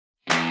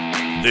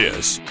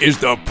This is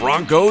the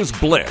Broncos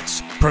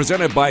Blitz,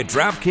 presented by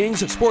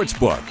DraftKings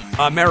Sportsbook,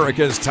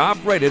 America's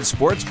top-rated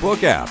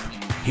sportsbook app.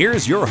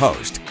 Here's your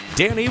host,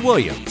 Danny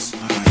Williams.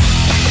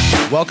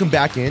 Welcome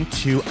back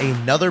into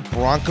another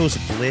Broncos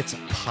Blitz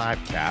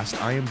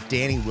podcast. I am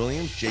Danny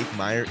Williams. Jake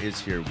Meyer is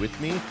here with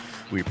me.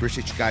 We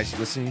appreciate you guys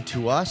listening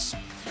to us.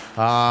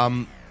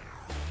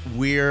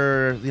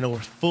 We're in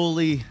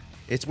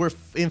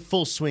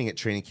full swing at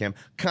training camp,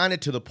 kind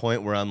of to the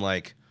point where I'm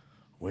like,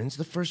 when's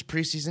the first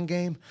preseason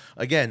game?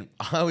 Again,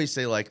 I always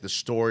say like the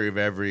story of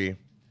every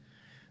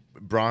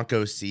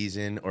Broncos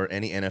season or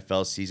any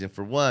NFL season.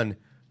 For one,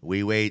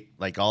 we wait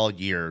like all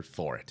year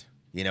for it.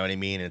 You know what I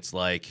mean? It's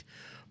like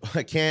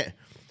it can't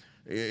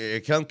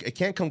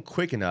come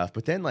quick enough.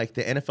 But then like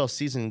the NFL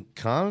season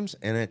comes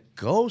and it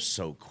goes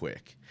so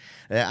quick.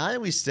 And I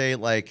always say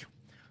like,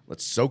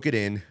 let's soak it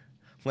in.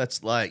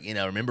 Let's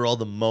remember all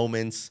the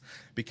moments,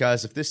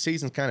 because if this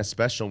season's kind of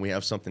special and we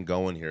have something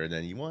going here,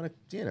 then you want to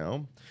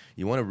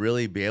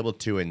really be able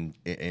to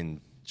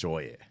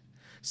enjoy it.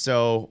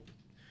 So,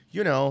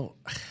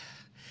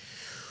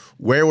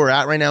 where we're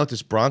at right now with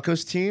this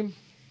Broncos team,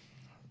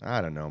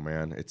 I don't know,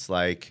 man. It's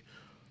like,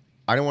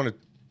 I don't want to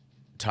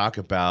talk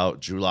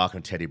about Drew Lock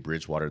and Teddy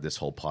Bridgewater this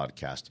whole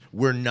podcast.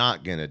 We're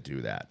not going to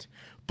do that.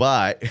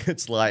 But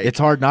it's like, it's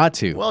hard not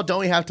to. Well, don't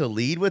we have to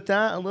lead with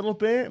that a little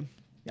bit?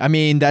 I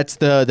mean, that's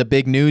the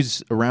big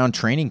news around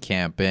training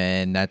camp,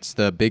 and that's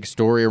the big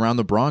story around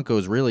the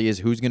Broncos, really, is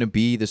who's going to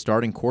be the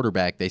starting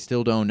quarterback. They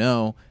still don't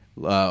know.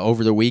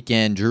 Over the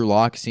weekend, Drew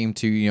Lock seemed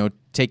to,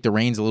 take the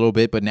reins a little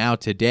bit, but now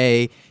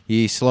today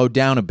he slowed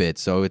down a bit,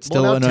 so it's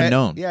still an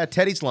unknown. Yeah,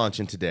 Teddy's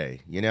launching today,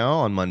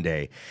 on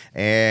Monday,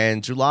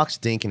 and Drew Lock's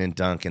dinking and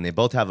dunking. They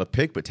both have a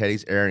pick, but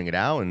Teddy's airing it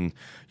out, and,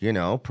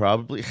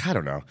 probably, I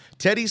don't know.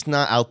 Teddy's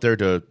not out there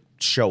to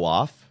show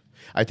off.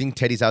 I think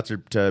Teddy's out there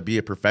to be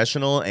a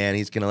professional, and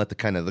he's going to let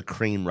the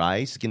cream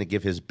rise. He's going to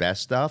give his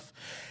best stuff.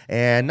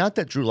 And not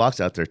that Drew Lock's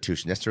out there to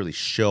necessarily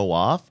show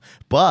off,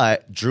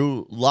 but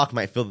Drew Lock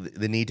might feel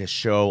the need to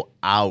show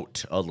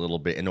out a little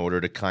bit in order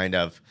to kind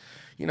of,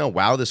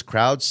 wow this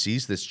crowd,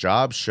 seize this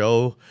job,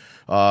 show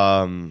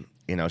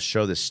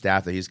the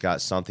staff that he's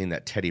got something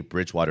that Teddy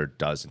Bridgewater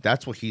doesn't.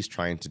 That's what he's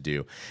trying to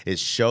do, is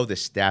show the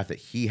staff that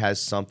he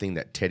has something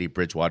that Teddy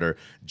Bridgewater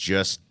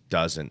just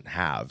doesn't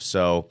have.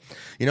 So,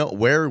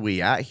 where are we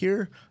at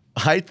here?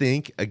 I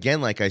think, again,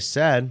 like I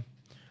said,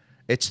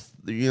 it's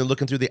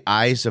looking through the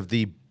eyes of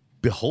the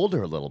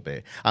beholder a little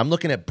bit. I'm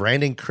looking at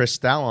Brandon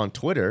Cristal on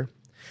Twitter,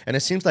 and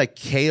it seems like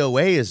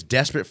KOA is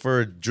desperate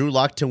for Drew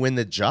Lock to win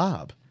the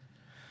job.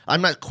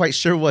 I'm not quite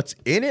sure what's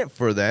in it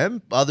for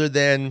them, other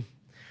than,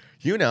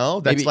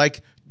 that's maybe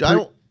like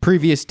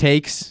previous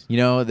takes,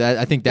 that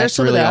I think that's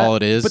really all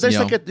it is. But there's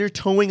they're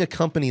towing a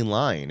company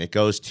line. It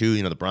goes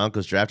to, the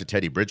Broncos drafted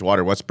Teddy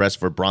Bridgewater. What's best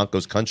for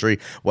Broncos country?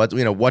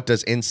 What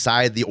does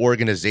inside the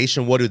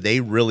organization? What do they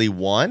really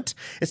want?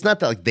 It's not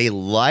that like they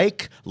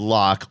like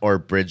Locke or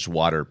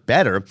Bridgewater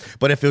better,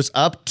 but if it was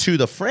up to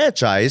the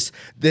franchise,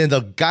 then the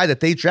guy that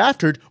they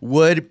drafted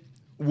would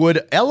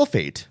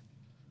elevate.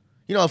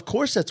 Of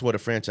course that's what a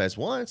franchise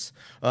wants.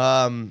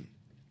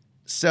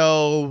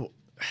 So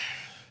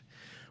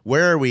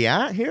where are we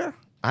at here?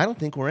 I don't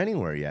think we're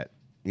anywhere yet.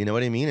 You know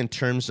what I mean? In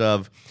terms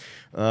of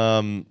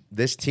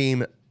this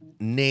team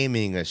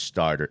naming a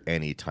starter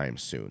anytime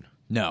soon.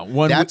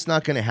 No. That's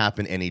not going to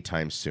happen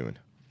anytime soon.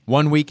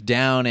 1 week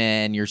down,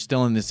 and you're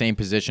still in the same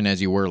position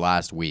as you were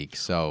last week.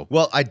 So,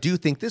 well, I do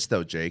think this,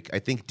 though, Jake. I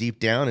think deep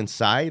down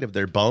inside of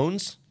their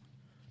bones,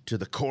 to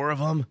the core of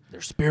them, their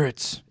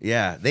spirits.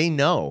 Yeah, they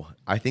know.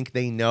 I think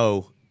they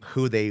know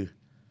who's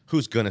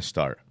going to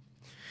start.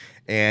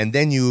 And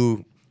then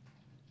you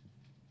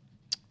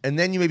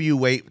maybe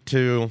wait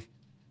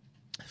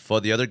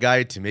for the other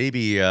guy to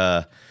maybe,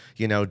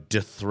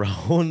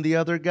 dethrone the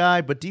other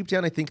guy. But deep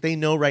down, I think they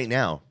know right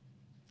now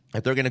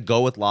if they're going to go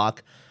with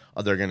Locke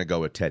or they're going to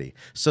go with Teddy.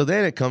 So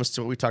then it comes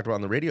to what we talked about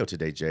on the radio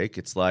today, Jake.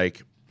 It's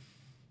like,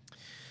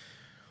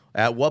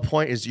 at what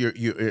point is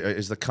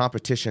is the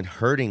competition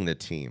hurting the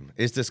team?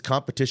 Is this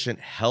competition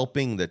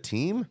helping the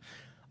team?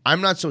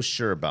 I'm not so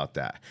sure about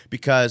that,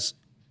 because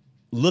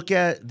look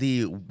at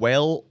the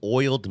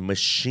well-oiled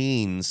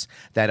machines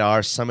that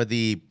are some of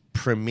the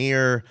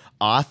premier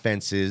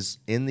offenses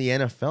in the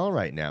NFL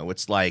right now.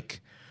 It's like,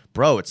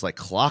 bro, it's like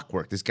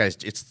clockwork. This guy's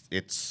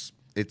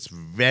it's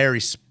very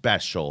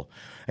special,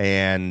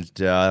 and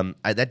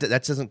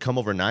that doesn't come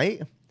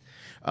overnight.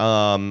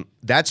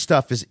 That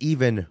stuff is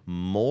even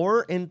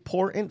more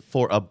important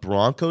for a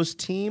Broncos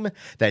team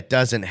that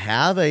doesn't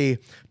have a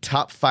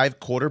top 5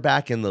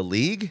 quarterback in the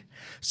league.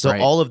 So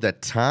right. All of the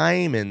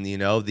time and,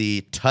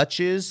 the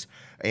touches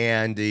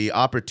and the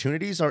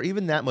opportunities are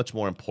even that much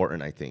more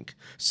important, I think.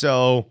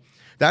 So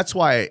that's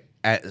why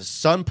at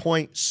some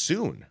point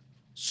soon,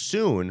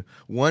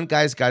 one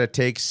guy's got to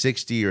take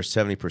 60 or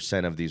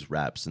 70% of these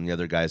reps, and the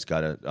other guy's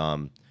got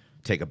to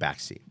take a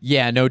backseat.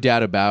 Yeah, no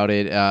doubt about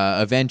it.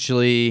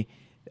 Eventually,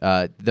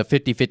 the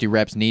 50-50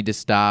 reps need to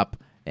stop,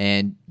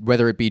 and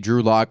whether it be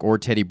Drew Lock or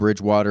Teddy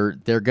Bridgewater,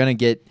 they're going to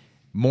get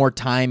more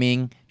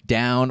timing,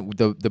 down,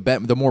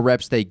 the more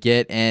reps they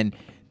get. And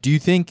do you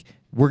think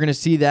we're going to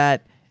see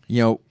that,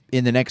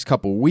 in the next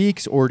couple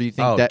weeks, or do you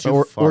think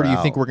or do you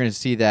think we're going to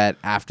see that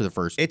after the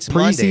first it's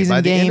preseason Monday.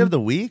 By game? the end of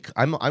the week,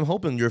 I'm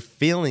hoping you're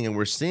feeling and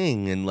we're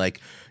seeing and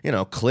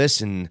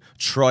Kliss and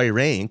Troy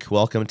Rank.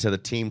 Welcome to the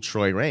team,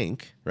 Troy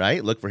Rank.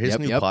 Right, look for his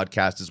new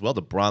podcast as well,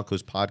 the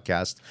Broncos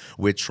podcast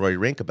with Troy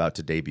Rank about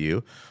to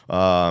debut.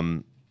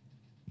 But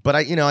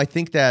I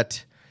think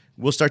that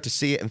we'll start to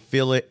see it and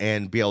feel it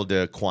and be able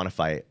to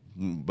quantify it,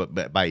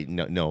 but by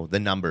the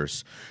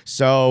numbers.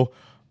 So.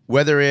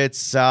 Whether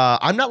it's,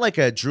 I'm not like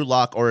a Drew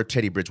Lock or a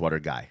Teddy Bridgewater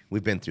guy.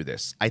 We've been through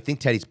this. I think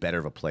Teddy's better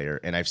of a player,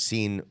 and I've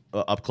seen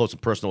up close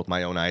and personal with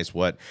my own eyes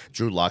what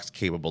Drew Lock's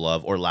capable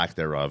of or lack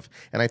thereof,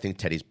 and I think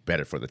Teddy's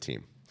better for the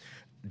team.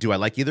 Do I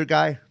like either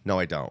guy? No,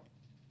 I don't.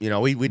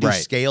 We do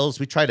scales.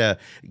 We try to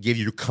give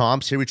you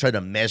comps here. We try to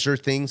measure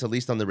things, at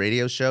least on the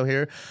radio show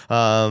here.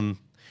 Both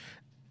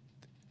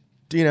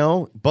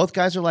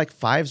guys are like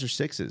 5s or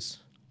 6s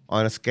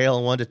on a scale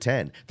of 1 to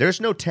 10.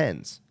 There's no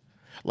 10s.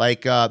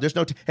 There's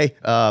no.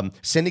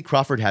 Cindy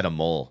Crawford had a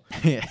mole.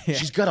 Yeah.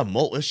 She's got a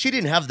mole. If she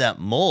didn't have that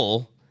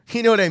mole,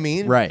 you know what I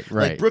mean? Right.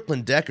 Like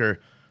Brooklyn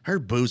Decker, her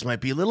boobs might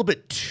be a little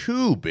bit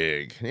too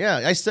big. Yeah,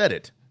 I said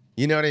it.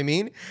 You know what I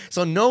mean?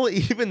 So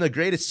even the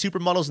greatest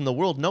supermodels in the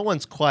world, no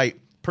one's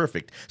quite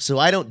perfect. So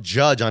I don't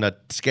judge on a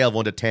scale of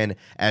 1 to 10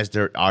 as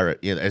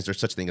there's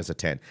such thing as a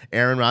 10.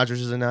 Aaron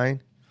Rodgers is a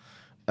 9.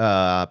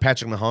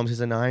 Patrick Mahomes is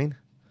a 9.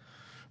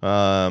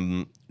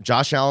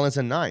 Josh Allen is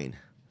a 9.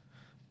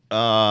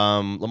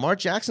 Lamar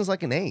Jackson's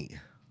like an 8.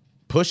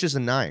 Push is a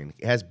 9.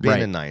 Has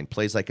been a 9.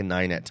 Plays like a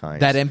 9 at times.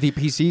 That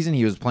MVP season,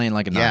 he was playing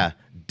like a 9. Yeah.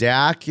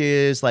 Dak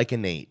is like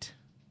an 8.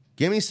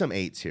 Give me some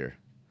 8s here.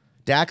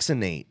 Dak's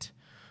an 8.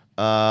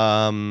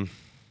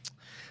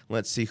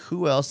 Let's see.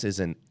 Who else is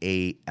an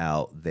 8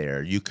 out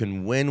there? You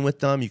can win with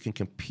them. You can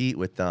compete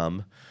with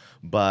them.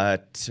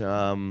 But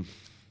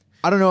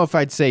I don't know if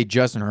I'd say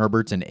Justin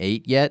Herbert's an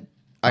 8 yet.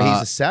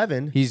 He's a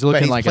 7. He's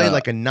looking but like played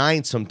like a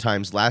 9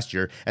 sometimes last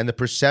year, and the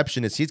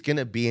perception is he's going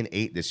to be an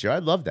 8 this year. I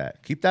love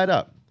that. Keep that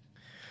up.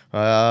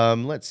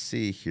 Let's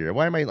see here.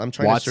 Why am I'm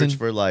trying Watson? to search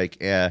for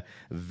like a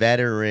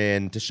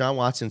veteran. Deshaun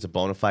Watson's a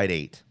bona fide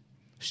 8,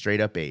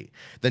 straight up 8.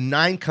 The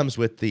 9 comes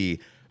with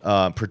the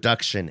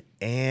production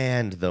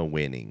and the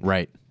winning.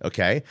 Right.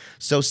 Okay.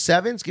 So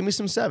 7s. Give me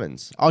some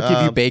 7s. I'll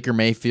give you Baker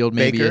Mayfield,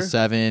 maybe a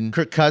 7.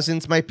 Kirk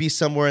Cousins might be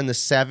somewhere in the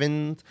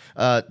 7.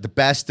 The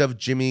best of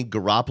Jimmy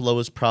Garoppolo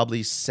is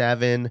probably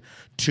 7.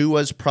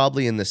 Tua's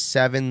probably in the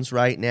 7s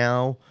right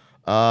now.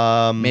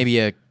 Maybe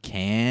a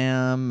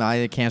Cam.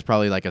 Cam's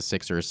probably like a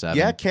 6 or a 7.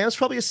 Yeah, Cam's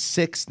probably a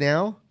 6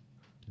 now.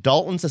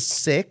 Dalton's a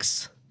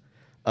 6.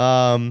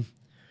 Again,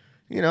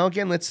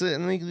 let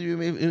me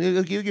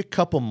give you a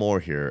couple more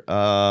here.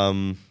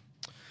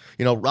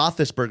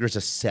 Roethlisberger's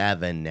a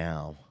 7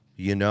 now.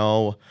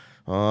 Tannehill's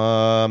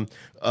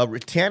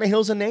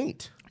an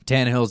 8.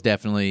 Tannehill's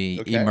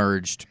definitely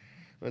emerged.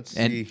 Let's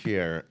see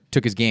here.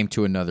 Took his game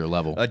to another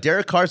level.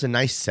 Derek Carr's a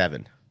nice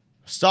 7.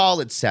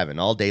 Solid 7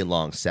 all day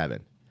long,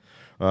 7.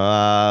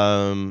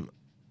 I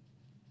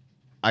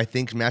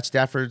think Matt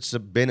Stafford's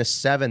been a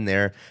 7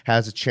 there,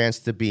 has a chance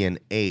to be an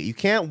 8. You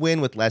can't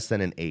win with less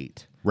than an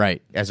 8.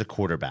 Right. As a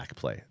quarterback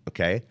play,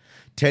 okay?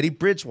 Teddy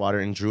Bridgewater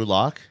and Drew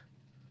Lock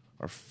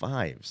are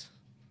 5s.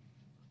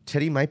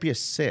 Teddy might be a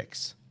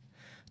 6.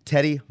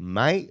 Teddy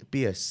might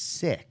be a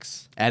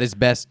 6. At his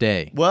best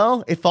day.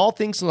 Well, if all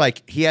things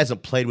like he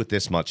hasn't played with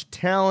this much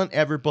talent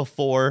ever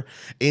before,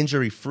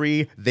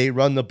 injury-free, they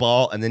run the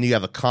ball, and then you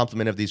have a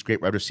complement of these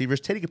great wide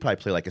receivers, Teddy could probably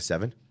play like a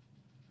 7.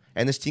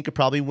 And this team could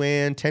probably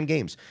win 10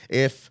 games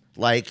if,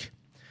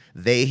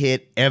 they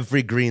hit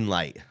every green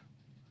light.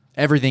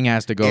 Everything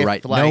has to go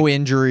right. No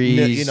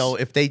injuries.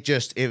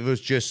 It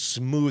was just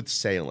smooth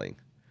sailing.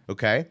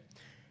 Okay?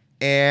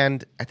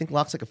 And I think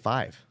Lock's like a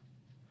 5.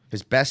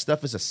 His best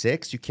stuff is a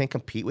 6. You can't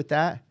compete with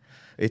that.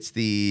 It's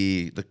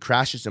the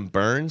crashes and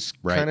burns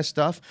kind of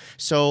stuff.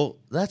 So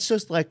that's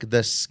just like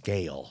the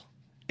scale,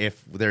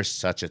 if there's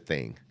such a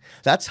thing.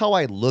 That's how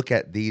I look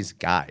at these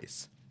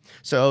guys.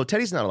 So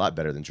Teddy's not a lot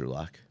better than Drew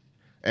Lock.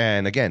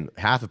 And again,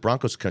 half of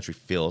Broncos country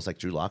feels like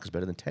Drew Lock is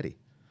better than Teddy.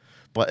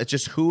 But it's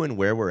just who and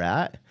where we're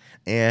at.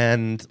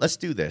 And let's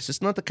do this.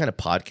 It's not the kind of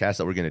podcast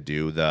that we're going to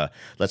do,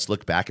 let's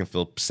look back and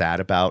feel sad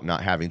about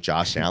not having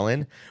Josh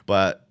Allen.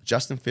 But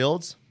Justin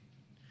Fields,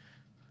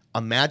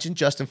 imagine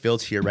Justin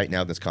Fields here right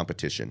now in this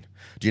competition.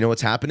 Do you know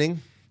what's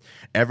happening?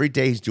 Every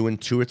day he's doing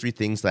 2 or 3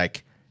 things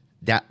like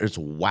that is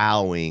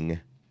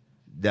wowing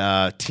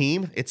the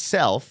team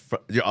itself.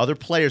 The other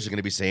players are going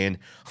to be saying,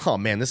 oh,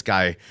 man, this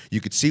guy,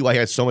 you could see why he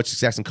had so much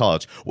success in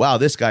college. Wow,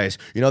 this guy's,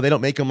 they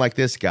don't make him like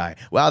this guy.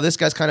 Wow, this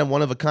guy's kind of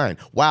one of a kind.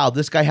 Wow,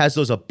 this guy has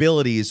those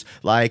abilities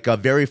like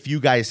very few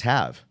guys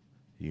have.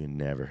 You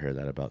never heard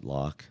that about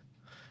Locke.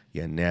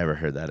 You never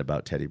heard that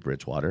about Teddy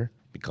Bridgewater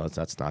because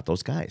that's not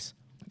those guys.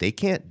 They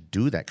can't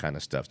do that kind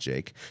of stuff,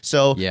 Jake.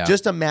 So Yeah.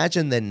 just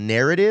imagine the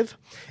narrative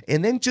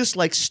and then just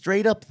like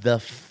straight up the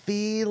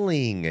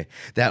feeling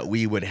that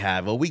we would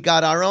have. Well, we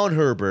got our own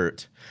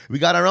Herbert. We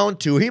got our own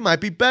Tua. He might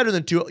be better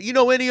than Tua. You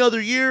know, any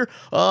other year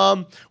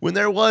when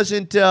there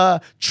wasn't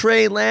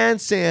Trey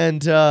Lance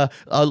and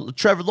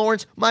Trevor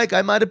Lawrence, my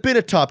guy might have been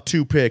a top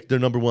 2 pick, their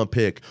number 1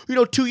 pick. You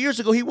know, 2 years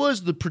ago, he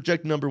was the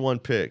projected number 1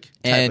 pick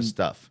type of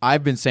stuff.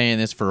 I've been saying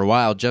this for a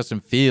while.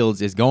 Justin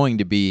Fields is going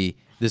to be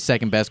the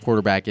second best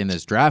quarterback in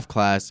this draft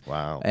class.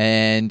 Wow.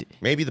 And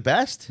maybe the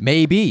best?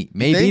 Maybe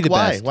the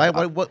best. Why?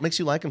 What makes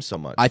you like him so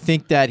much? I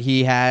think that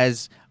he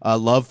has a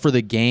love for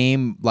the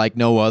game like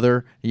no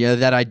other. Yeah,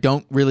 that I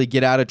don't really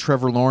get out of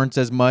Trevor Lawrence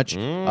as much.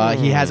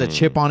 He has a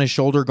chip on his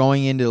shoulder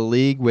going into the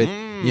league with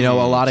a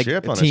lot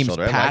of teams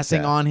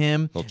passing on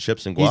him. Little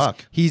chips and guac.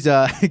 He's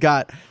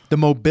got the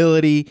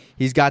mobility.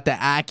 He's got the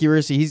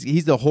accuracy.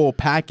 He's the whole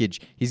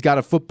package. He's got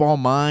a football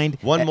mind.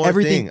 One more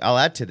thing I'll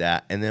add to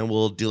that, and then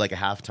we'll do like a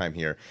halftime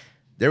here.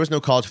 There was no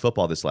college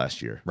football this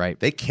last year. Right.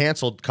 They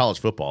canceled college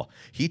football.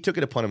 He took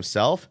it upon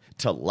himself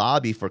to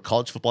lobby for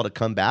college football to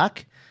come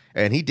back,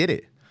 and he did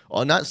it.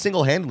 Well, not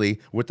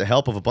single-handedly with the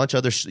help of a bunch of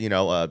other,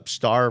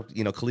 star,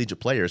 collegiate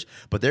players,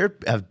 but there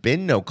have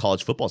been no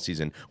college football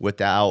season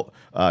without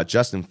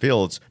Justin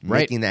Fields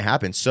making that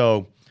happen.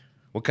 So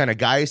what kind of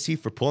guy is he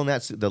for pulling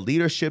that, the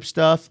leadership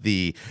stuff,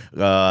 the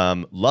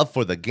love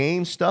for the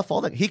game stuff, all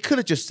that? He could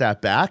have just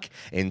sat back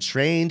and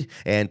trained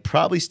and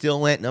probably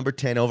still went number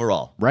 10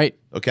 overall. Right.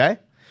 Okay?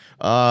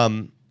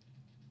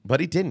 But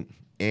he didn't.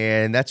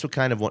 And that's what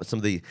kind of some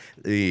of the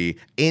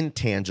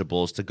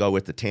intangibles to go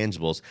with the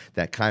tangibles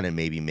that kind of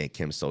maybe make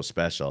him so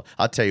special.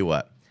 I'll tell you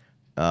what.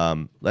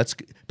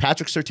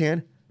 Patrick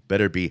Surtain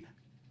better be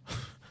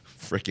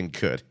freaking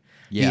good.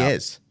 Yeah. He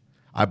is.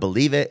 I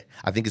believe it.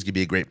 I think he's going to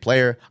be a great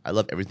player. I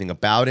love everything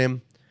about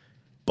him.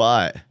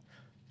 But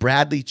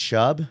Bradley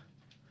Chubb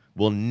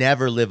will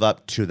never live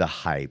up to the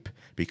hype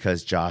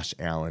because Josh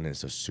Allen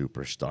is a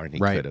superstar and he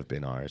could have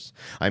been ours.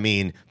 I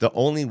mean, the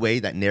only way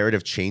that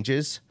narrative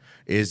changes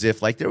is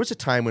if, like, there was a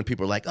time when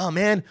people were like, oh,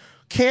 man,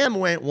 Cam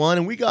went 1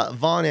 and we got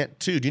Vaughn at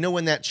 2. Do you know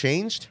when that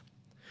changed?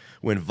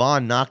 When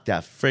Vaughn knocked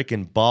that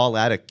freaking ball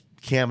out of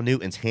Cam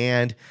Newton's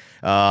hand.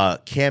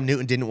 Cam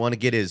Newton didn't want to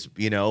get his,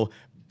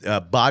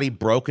 body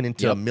broken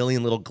into a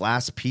million little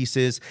glass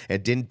pieces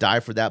and didn't die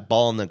for that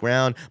ball on the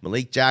ground.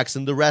 Malik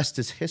Jackson, the rest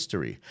is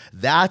history.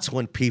 That's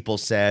when people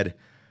said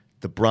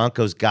the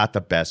Broncos got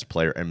the best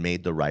player and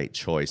made the right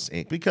choice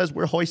because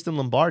we're hoisting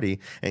Lombardi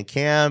and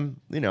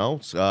Cam,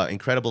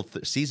 incredible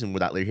season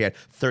without Lear. He had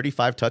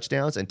 35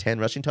 touchdowns and 10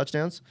 rushing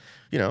touchdowns.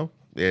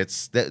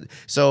 It's that.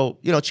 So,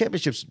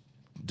 championships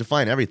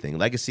define everything.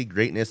 Legacy,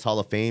 greatness, Hall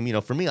of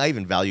Fame. For me, I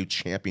even value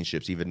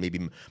championships even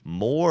maybe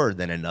more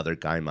than another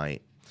guy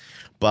might.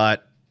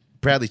 But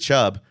Bradley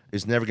Chubb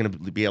is never going to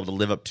be able to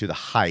live up to the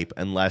hype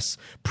unless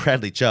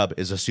Bradley Chubb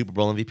is a Super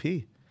Bowl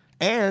MVP.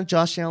 And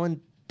Josh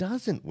Allen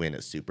doesn't win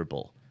a Super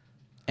Bowl.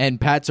 And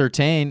Pat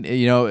Surtain,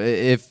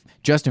 if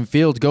Justin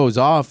Fields goes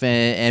off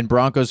and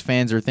Broncos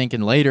fans are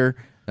thinking later,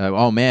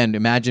 oh man,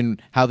 imagine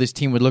how this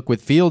team would look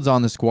with Fields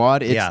on the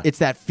squad. It's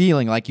that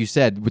feeling, like you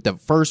said, with the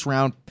first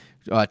round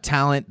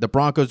talent. The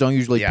Broncos don't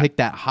usually pick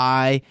that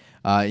high,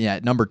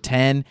 at number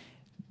 10.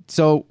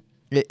 So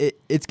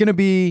it's going to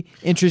be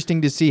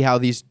interesting to see how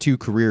these two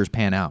careers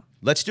pan out.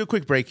 Let's do a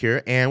quick break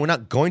here, and we're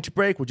not going to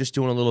break. We're just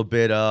doing a little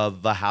bit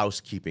of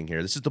housekeeping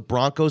here. This is the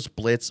Broncos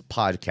Blitz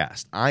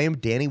podcast. I am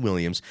Danny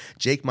Williams.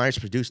 Jake Myers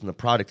producing the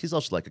product. He's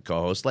also like a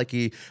co-host,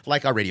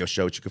 like our radio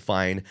show, which you can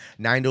find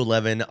 9 to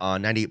 11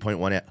 on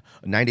 98.1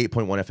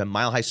 FM,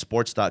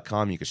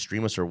 milehighsports.com. You can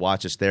stream us or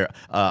watch us there.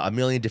 A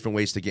million different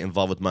ways to get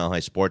involved with Mile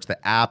High Sports.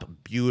 The app,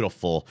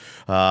 beautiful.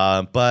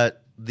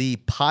 But the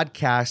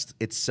podcast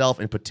itself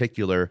in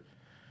particular,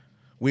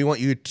 we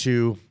want you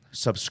to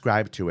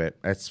subscribe to it.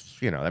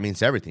 That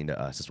means everything to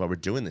us. That's why we're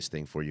doing this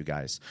thing for you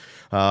guys.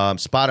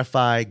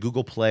 Spotify,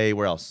 Google Play,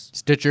 where else?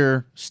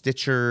 Stitcher.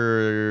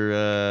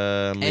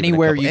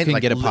 Anywhere you can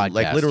get a podcast.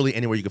 Like literally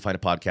anywhere you can find a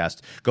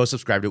podcast. Go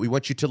subscribe to it. We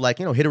want you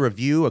to hit a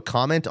review, a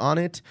comment on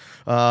it.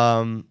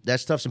 That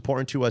stuff's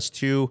important to us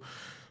too.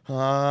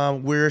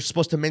 We're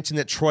supposed to mention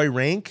that Troy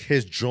Rank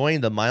has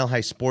joined the Mile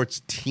High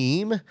Sports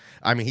team.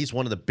 I mean, he's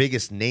one of the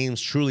biggest names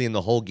truly in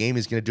the whole game.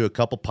 He's going to do a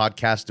couple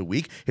podcasts a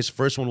week. His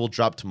first one will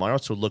drop tomorrow,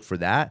 so look for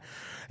that.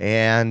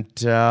 And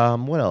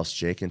what else,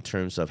 Jake, in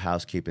terms of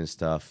housekeeping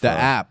stuff? The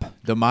app,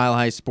 the Mile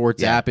High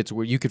Sports app. It's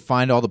where you could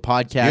find all the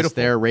podcasts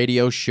there,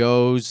 radio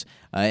shows,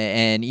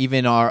 and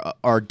even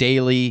our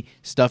daily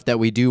stuff that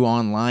we do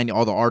online,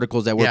 all the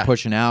articles that we're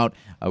pushing out.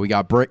 We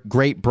got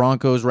great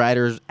Broncos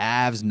writers,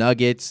 Avs,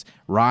 Nuggets,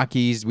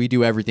 Rockies. We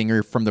do everything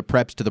here from the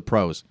preps to the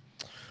pros.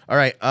 All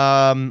right.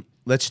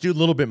 Let's do a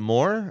little bit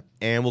more,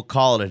 and we'll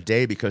call it a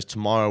day because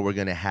tomorrow we're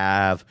going to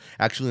have,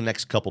 actually the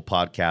next couple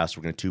podcasts,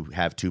 we're going to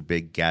have two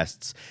big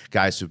guests,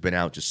 guys who've been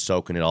out just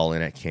soaking it all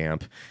in at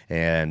camp.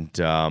 And,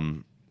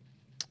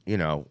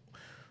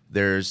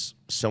 there's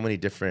so many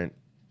different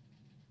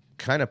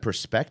kind of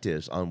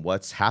perspectives on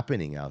what's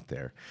happening out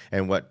there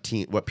and what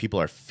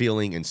people are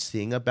feeling and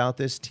seeing about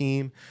this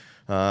team.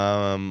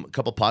 A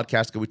couple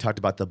podcasts ago, we talked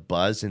about the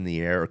buzz in the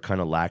air or kind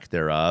of lack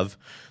thereof.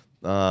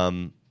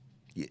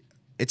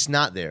 It's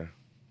not there.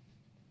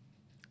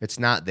 It's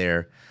not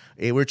there.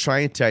 We're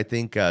trying to, I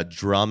think,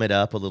 drum it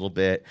up a little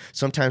bit.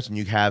 Sometimes when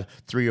you have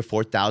 3,000 or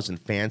 4,000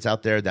 fans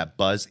out there, that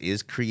buzz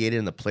is created,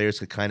 and the players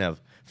could kind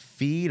of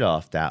feed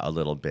off that a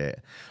little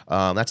bit.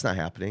 That's not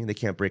happening. They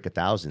can't break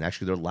 1,000.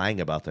 Actually, they're lying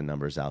about the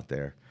numbers out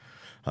there.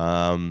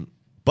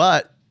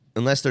 But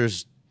unless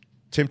there's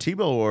Tim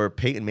Tebow or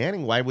Peyton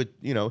Manning, why would,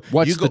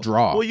 What's the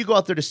draw? Well, you go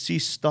out there to see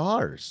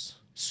stars.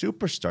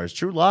 Superstars.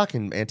 Drew Lock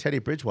and Teddy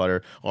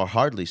Bridgewater are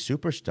hardly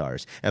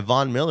superstars. And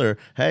Von Miller,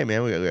 hey,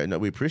 man,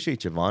 we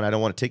appreciate you, Von. I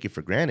don't want to take you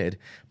for granted,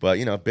 but,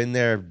 been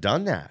there,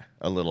 done that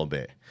a little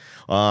bit.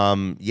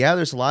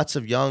 There's lots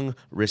of young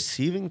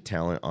receiving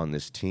talent on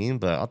this team,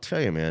 but I'll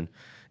tell you, man,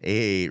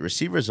 a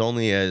receiver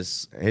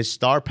is his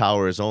star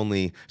power is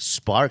only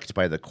sparked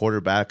by the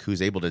quarterback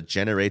who's able to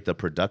generate the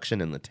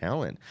production and the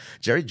talent.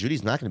 Jerry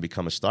Jeudy's not going to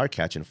become a star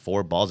catching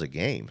 4 balls a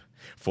game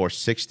for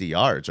 60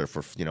 yards or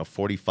for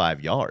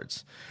 45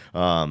 yards.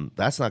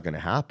 That's not going to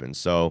happen.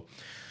 So,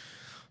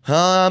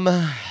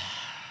 can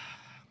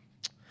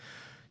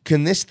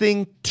this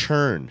thing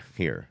turn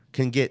here?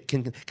 Can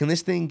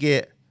this thing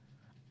get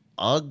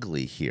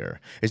ugly here?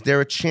 Is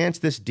there a chance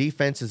this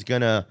defense is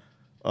going to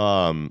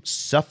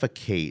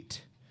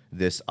suffocate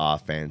this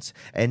offense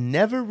and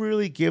never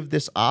really give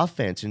this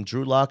offense and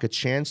Drew Lock a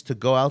chance to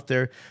go out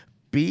there,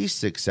 be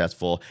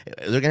successful?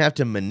 They're going to have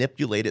to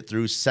manipulate it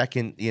through the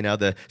second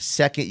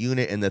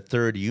unit and the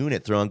third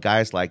unit, throwing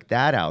guys like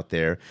that out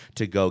there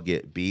to go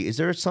get beat. Is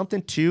there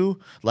something to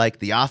like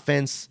the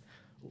offense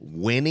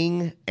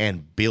winning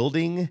and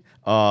building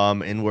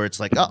and where it's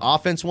like,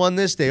 offense won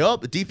this day,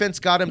 the defense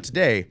got him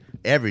today?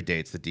 Every day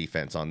it's the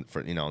defense on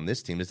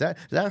this team. Does that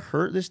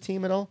hurt this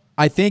team at all?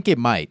 I think it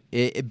might,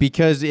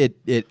 because it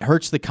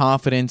hurts the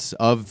confidence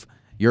of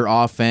your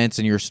offense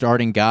and your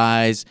starting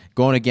guys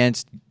going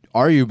against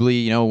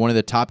arguably, one of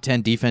the top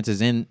 10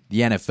 defenses in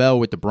the NFL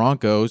with the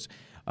Broncos.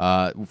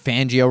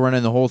 Fangio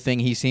running the whole thing.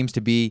 He seems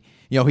to be,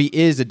 he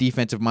is a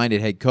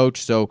defensive-minded head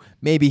coach, so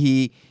maybe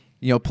he,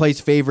 plays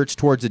favorites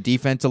towards the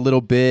defense a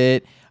little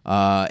bit.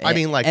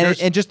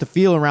 And just the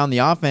feel around the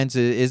offense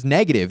is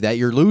negative, that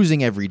you're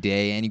losing every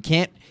day and you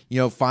can't,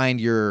 find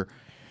your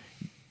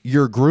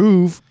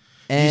groove,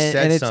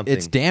 and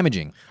it's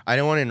damaging. I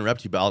don't want to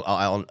interrupt you, but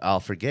I'll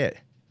forget.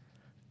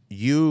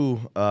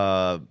 You,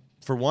 for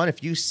one,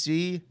 if you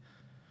see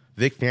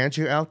Vic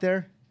Fangio out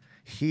there,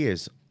 he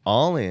is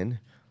all in,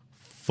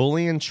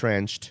 fully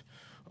entrenched.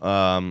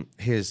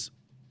 His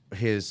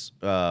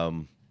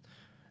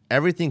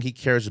everything he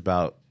cares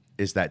about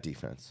is that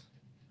defense.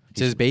 It's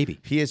his baby.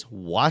 He is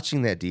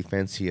watching that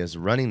defense. He is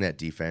running that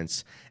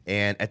defense,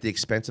 and at the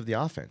expense of the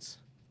offense.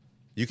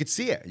 You could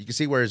see it. You can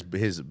see where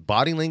his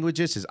body language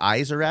is, his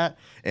eyes are at,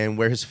 and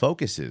where his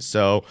focus is.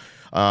 So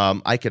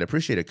I could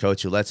appreciate a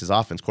coach who lets his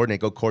offense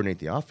coordinate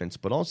the offense,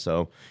 but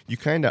also you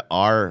kind of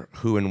are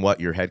who and what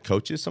your head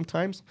coach is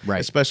sometimes, right?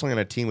 Especially on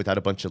a team without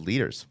a bunch of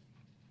leaders.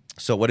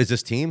 So what is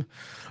this team?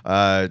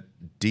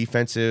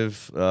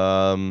 Defensive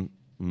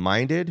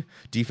minded,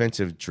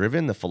 defensive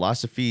driven. The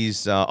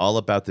philosophy's all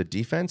about the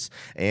defense,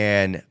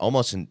 and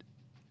almost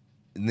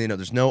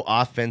there's no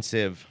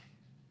offensive.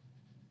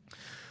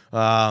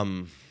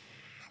 It's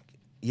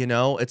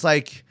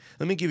like,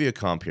 let me give you a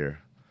comp here.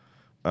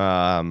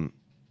 John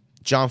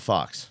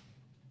Fox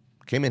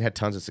came in, had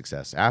tons of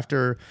success.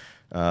 After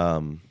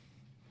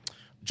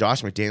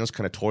Josh McDaniels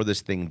kind of tore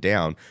this thing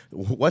down,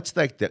 what's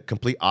like the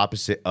complete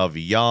opposite of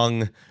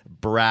young,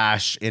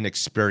 brash,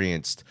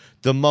 inexperienced?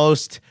 The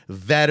most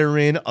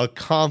veteran,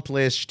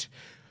 accomplished,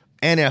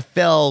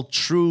 NFL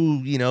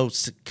true,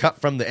 cut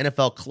from the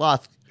NFL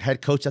cloth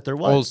head coach that there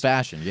was.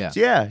 Old-fashioned, yeah.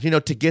 Yeah,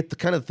 to get the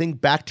kind of thing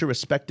back to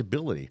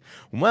respectability.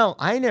 Well,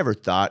 I never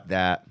thought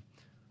that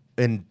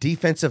a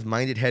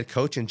defensive-minded head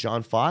coach in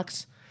John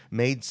Fox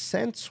made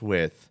sense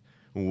with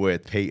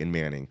Peyton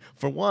Manning.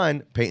 For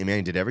one, Peyton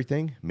Manning did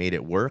everything, made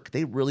it work.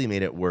 They really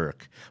made it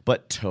work.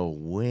 But to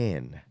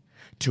win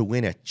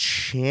a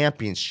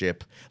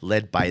championship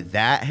led by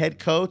that head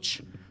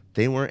coach,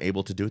 they weren't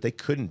able to do it. They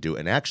couldn't do it.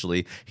 And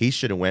actually, he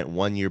should have went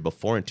 1 year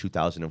before in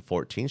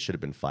 2014, should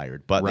have been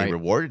fired. But They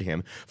rewarded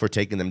him for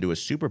taking them to a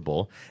Super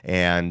Bowl.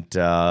 And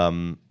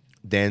then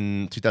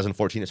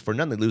 2014 is for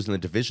none. They lose in the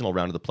divisional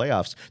round of the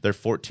playoffs. They're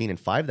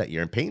 14-5 that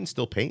year. And Peyton's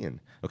still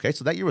Peyton. Okay,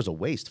 so that year was a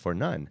waste for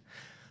none.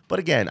 But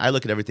again, I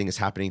look at everything as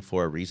happening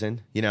for a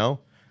reason,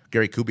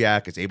 Gary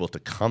Kubiak is able to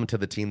come to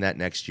the team that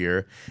next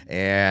year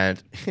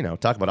and,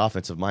 talk about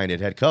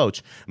offensive-minded head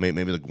coach.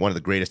 Maybe one of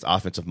the greatest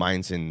offensive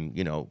minds in,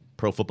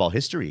 pro football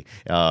history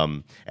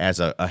as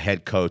a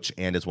head coach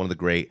and as one of the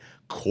great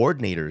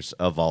coordinators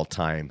of all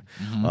time.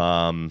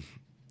 Mm-hmm.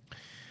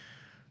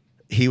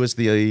 He was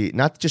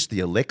not just the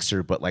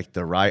elixir, but like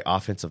the right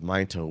offensive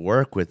mind to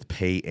work with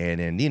Peyton,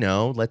 and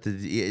let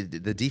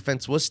the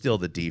defense was still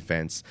the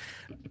defense.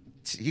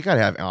 You got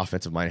to have an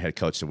offensive minded head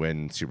coach to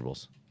win Super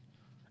Bowls,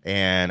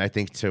 and I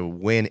think to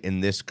win in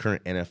this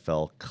current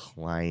NFL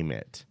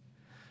climate,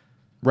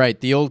 Right.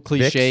 The old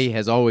cliche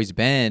has always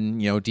been,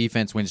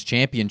 defense wins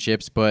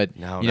championships, but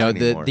No, the not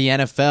anymore.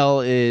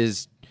 NFL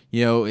is,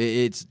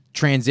 it's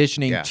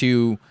transitioning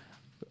to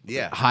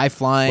high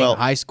flying,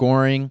 high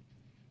scoring.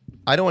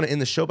 I don't want to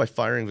end the show by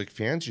firing Vic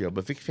Fangio,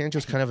 but Vic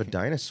Fangio's kind of a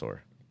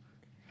dinosaur.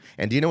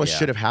 And do you know what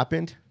should have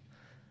happened?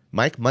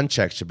 Mike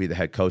Munchak should be the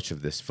head coach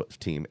of this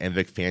team, and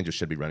Vic Fangio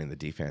should be running the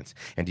defense.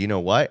 And do you know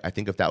what? I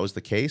think if that was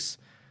the case,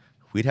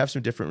 we'd have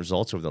some different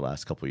results over the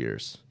last couple of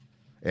years.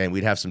 And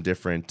we'd have some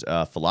different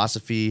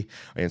philosophy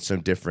and some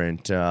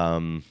different,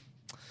 I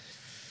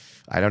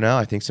don't know,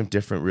 I think some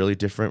really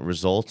different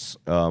results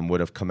would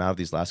have come out of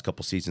these last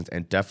couple seasons,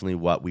 and definitely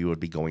what we would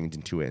be going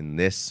into in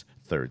this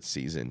third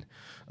season.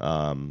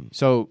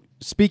 So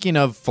speaking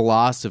of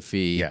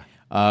philosophy,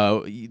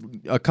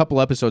 a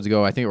couple episodes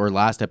ago, I think, or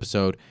last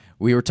episode,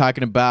 we were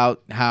talking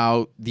about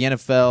how the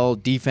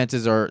NFL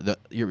defenses are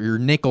your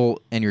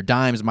nickel and your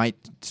dimes might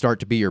start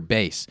to be your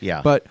base.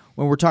 Yeah. But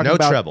when we're talking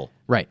about treble,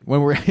 right? When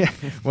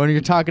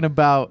you're talking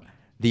about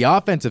the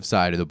offensive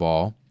side of the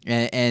ball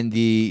and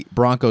the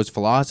Broncos'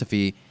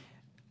 philosophy,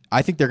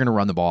 I think they're going to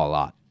run the ball a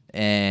lot.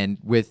 And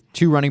with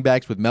two running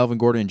backs, with Melvin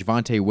Gordon and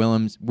Javonte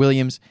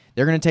Williams,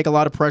 they're going to take a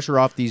lot of pressure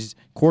off these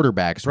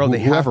quarterbacks. Bro, they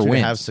have to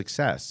wins. have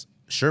success.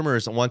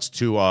 Shermer wants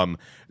to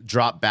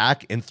drop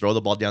back and throw the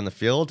ball down the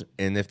field,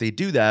 and if they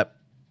do that,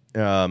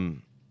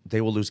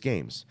 they will lose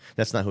games.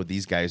 That's not who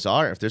these guys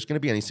are. If there's going to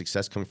be any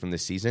success coming from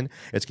this season,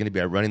 it's going to be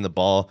running the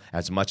ball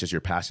as much as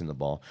you're passing the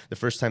ball. The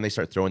first time they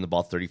start throwing the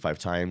ball 35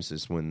 times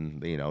is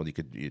when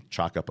you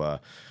chalk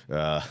up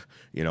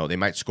they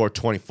might score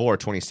 24 or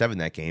 27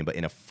 that game, but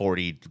in a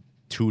 42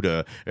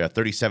 to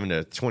 37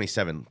 to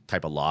 27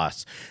 type of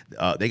loss.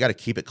 They got to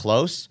keep it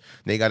close.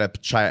 They got to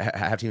try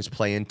have teams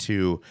play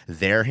into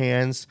their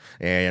hands,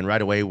 and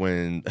right away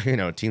when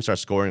teams start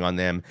scoring on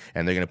them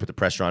and they're going to put the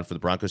pressure on for the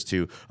Broncos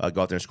to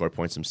go out there and score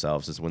points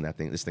themselves, is when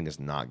this thing is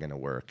not going to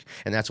work.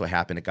 And that's what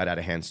happened. It got out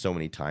of hand so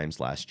many times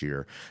last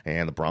year,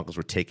 and the Broncos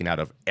were taken out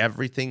of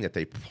everything that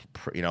they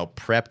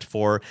prepped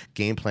for,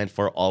 game planned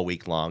for all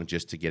week long,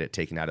 just to get it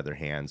taken out of their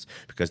hands,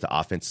 because the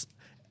offense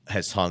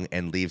has hung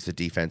and leaves the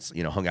defense,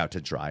 hung out to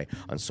dry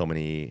on so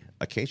many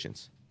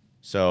occasions.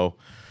 So,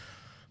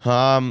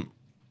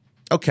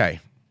 okay.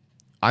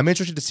 I'm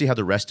interested to see how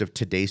the rest of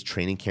today's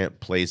training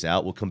camp plays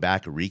out. We'll come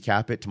back,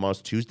 recap it.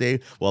 Tomorrow's Tuesday.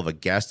 We'll have a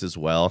guest as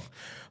well.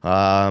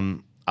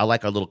 I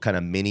like our little kind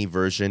of mini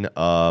version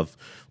of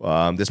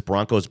this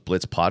Broncos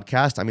Blitz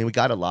podcast. I mean, we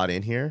got a lot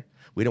in here.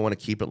 We don't want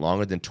to keep it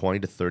longer than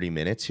 20 to 30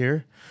 minutes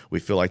here. We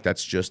feel like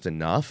that's just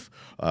enough.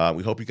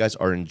 We hope you guys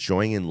are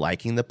enjoying and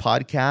liking the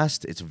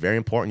podcast. It's very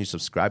important you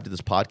subscribe to this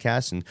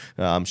podcast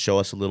and show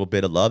us a little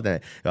bit of love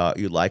that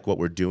you like what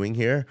we're doing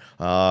here.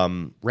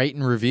 Rate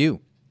and review.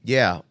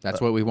 Yeah.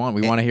 That's what we want.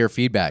 We want to hear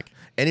feedback.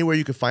 Anywhere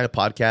you can find a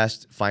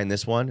podcast, find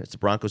this one. It's the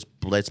Broncos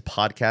Blitz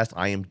podcast.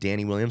 I am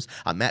Danny Williams.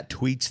 I'm at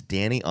Tweets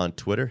Danny on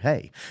Twitter.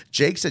 Hey,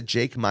 Jake's at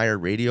Jake Meyer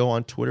Radio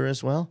on Twitter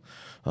as well.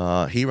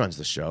 He runs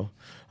the show.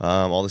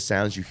 All the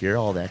sounds you hear,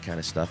 all that kind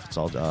of stuff. It's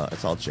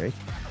all Jake.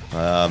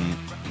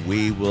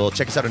 We will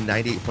check us out on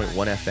 98.1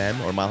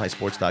 FM or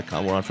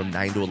milehighsports.com. We're on from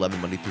 9 to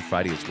 11 Monday through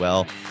Friday as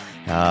well.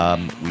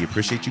 We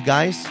appreciate you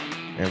guys,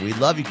 and we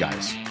love you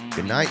guys.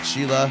 Good night,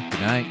 Sheila.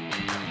 Good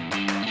night.